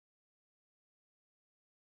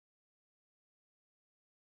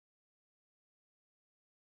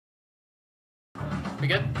We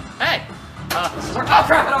good? Hey! This is our. Oh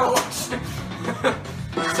crap! I don't watch!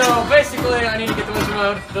 So basically, I need to get the wizard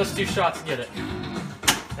mode. Those 2 shots get it.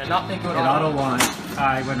 And not think about auto launch.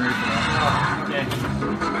 I went ready for that. Oh,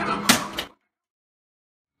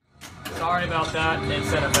 okay. Sorry about that. It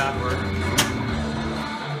said it backward.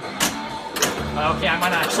 Okay, I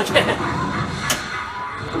might actually get it.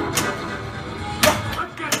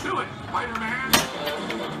 Let's get to it, Spider-Man.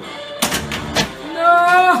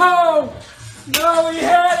 No! No, he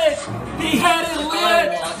had it! He had it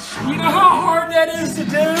lit! You know how hard that is to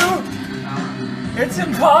do? It's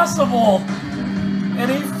impossible!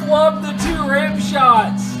 And he flubbed the 2 rim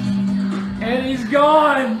shots! And he's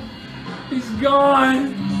gone! He's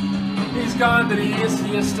gone! He's gone, but he is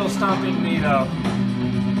still stomping me though.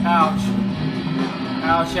 Ouch.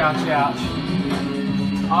 Ouch, ouch, ouch.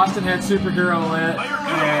 Austin had superhero lit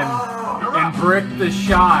and bricked the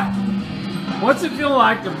shot. What's it feel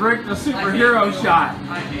like to brick the superhero shot?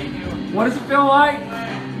 I hate you. What does it feel like?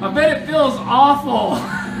 I bet it feels awful.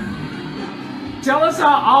 Tell us how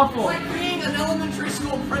awful. It's like being an elementary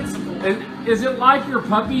school principal. Is it like your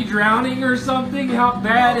puppy drowning or something? How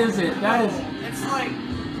bad is it? That is. It's like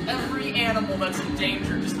every animal that's in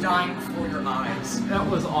danger just dying before your eyes. That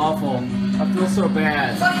was awful. I feel so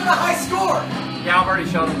bad. It's not even a high score! Yeah, I've already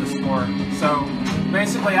showed them the score. So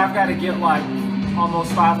basically, I've got to get like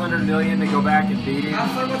almost 500 million to go back and beat him.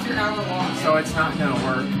 Have fun with your hour long. So it's not gonna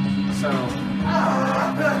work. So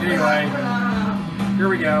anyway, here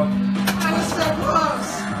we go. I was so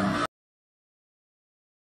close!